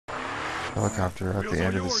Helicopter at the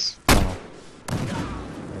end of this tunnel. I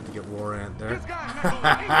have to get War Ant there.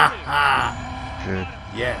 Good.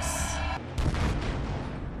 Yes.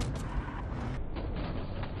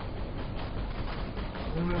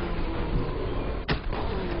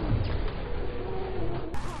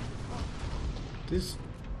 This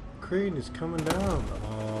crane is coming down.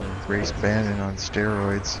 Oh, Race bandit on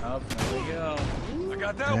steroids. Oh, there we go. I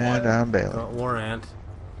got that And one. I'm bailing. got War Ant.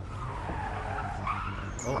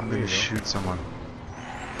 Oh, I'm there gonna you go. shoot someone.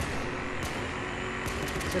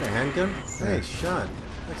 Is that a handgun? Hey, shot.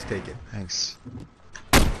 Let's take it. Thanks.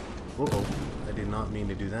 Uh-oh. I did not mean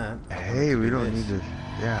to do that. I wanted Hey, to we do don't this. need to.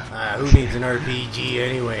 Yeah. Who needs an RPG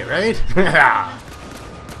anyway, right?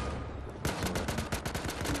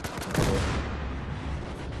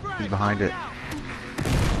 He's behind it.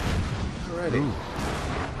 Alrighty. Ooh.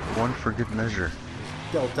 One for good measure.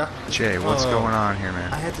 Delta. Jay, what's Oh. going on here, I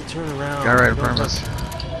man? had to turn around. Guy right in I don't front of us. have-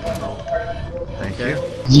 Thank Okay.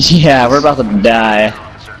 you. Yeah, we're about to die.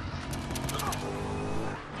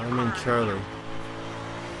 I'm in Charlie.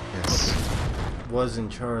 Yes. Was in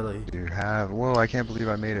Charlie. You have. Whoa, I can't believe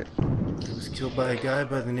I made it. I was killed by a guy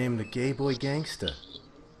by the name of the Gay Boy Gangsta.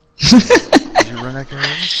 Did you run that guy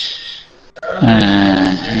over?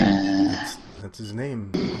 That's his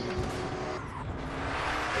name. Hold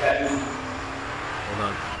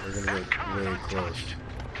on. We're gonna get really close.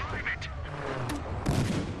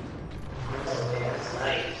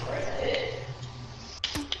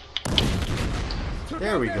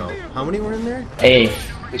 There we go. How many were in there? A.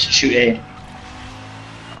 We should shoot A.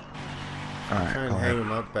 Alright, Try and go hang ahead.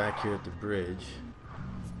 him up back here at the bridge.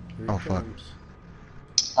 Here he Oh, fuck. comes.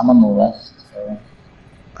 I'm on the left. So.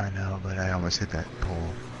 I know, but I almost hit that pole.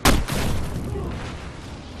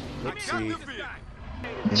 Oopsie.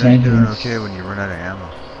 You know you're doing okay when you run out of ammo.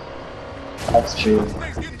 That's true.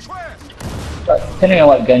 But depending on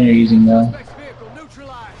what gun you're using, though.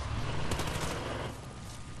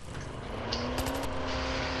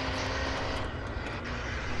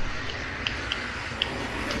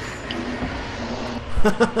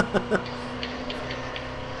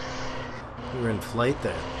 We were in flight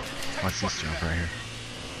there. Watch this jump right here.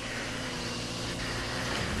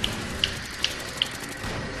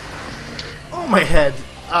 Oh, my head!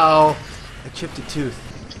 Ow! I chipped a tooth.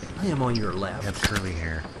 I am on your You left. have curly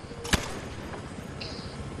hair.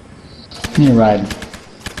 You're right.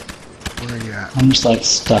 Where are you at? I'm just like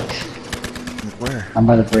stuck. Where? I'm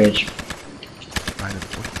by the bridge. By the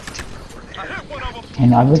what?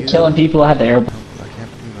 And I've been killing people at the airport. I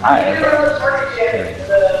can't believe I.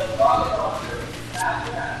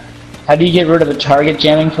 How do you get rid of the target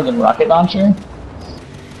jamming for the rocket launcher?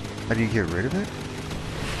 How do you get rid of it?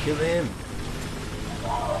 Kill him.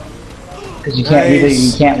 Because you can't either.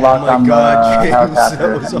 You can't lock Oh my on God, the James, helicopter.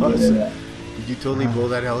 that was How do you do awesome. that? Did you totally blow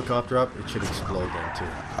that helicopter up? It should explode then too.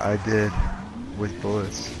 I did. With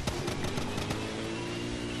bullets.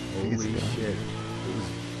 Holy Easy, huh? shit. It was...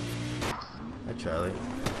 Hi, Charlie.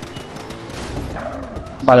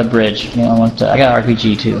 By the bridge. If you want to. I got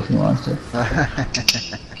RPG too. If you want to.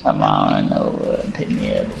 Come on, no, pick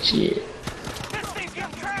me up and shit.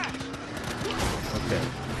 Okay.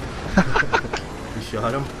 You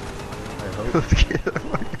shot him? I hope. Let's get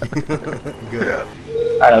him. Good.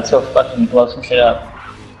 Alright, let's go fucking blow some shit up.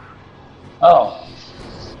 Oh.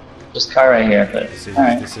 This car right here, but Decisions,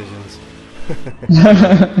 alright. decisions.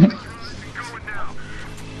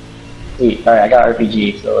 Sweet, alright, I got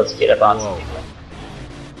RPG, so let's get up on Whoa. some people.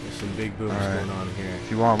 There's some big booms Alright. going on here. If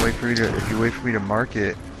you want, wait for me to. If you wait for me to mark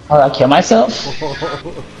it. Oh, I killed myself?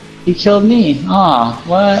 You killed me. Aw,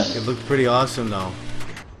 what? It looked pretty awesome though.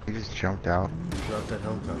 He just jumped out. Drop that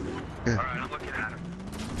helicopter. Good.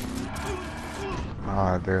 Oh,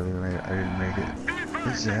 I barely made it. I didn't make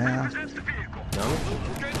it. Yeah. No?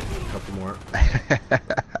 A couple more.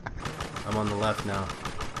 I'm on the left now.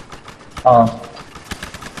 Oh,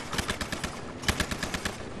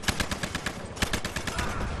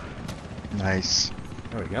 Nice.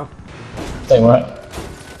 There we go. say what?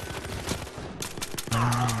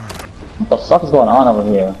 What the fuck is going on over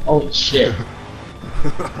here? Holy shit.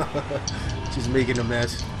 She's making a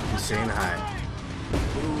mess. She's saying hi.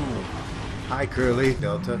 Ooh. Hi, Curly.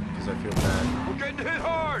 Delta, because I feel bad. We're getting hit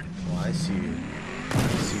hard. Oh, I see you. I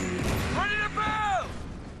see you. Ready to bow.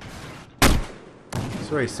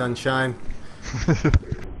 Sorry, sunshine.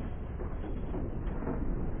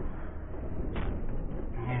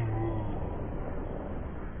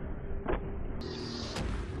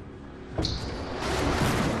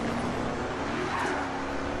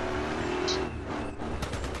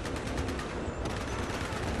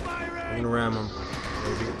 I'm gonna ram him.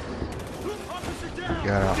 Maybe.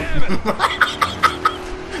 Got out.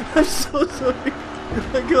 I'm so sorry.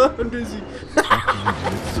 I got on dizzy.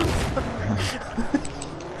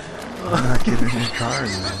 I'm not getting in your car, man.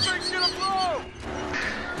 This thing's gonna blow!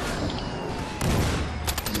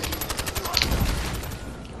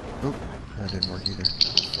 Oh, that didn't work either.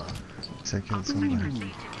 Looks like I killed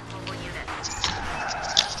somebody.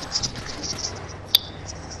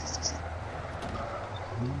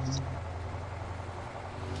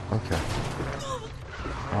 Okay.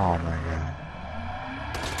 Oh my god.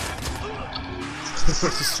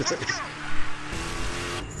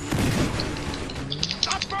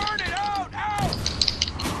 I'm burning out! Out!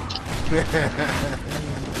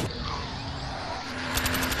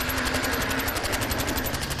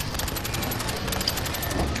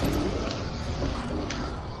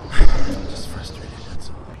 Just frustrated, that's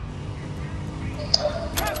all.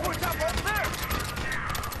 Transport's up over there!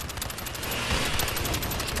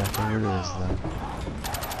 That's what it is then.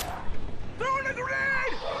 Throwing a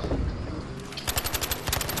grenade!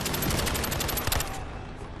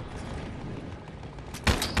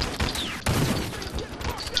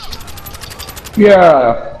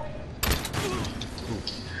 Yeah.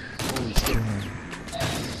 Holy shit.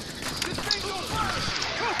 This thing's on fire!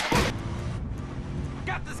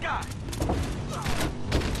 Got this guy!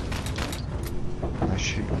 I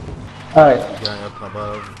shoot. Alright. Guy up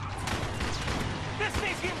above. This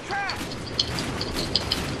thing's getting trapped!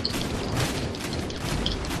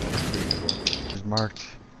 It's marked.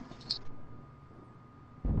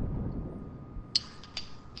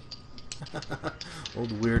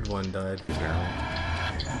 Old weird one died.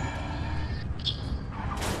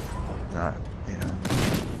 Not, you know,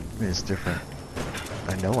 I mean, it's different.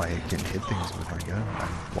 I know I can hit things with my gun. I'm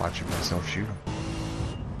watching myself shoot them.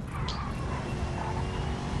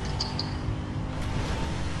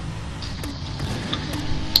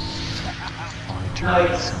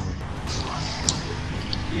 Nice.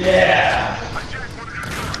 Yeah.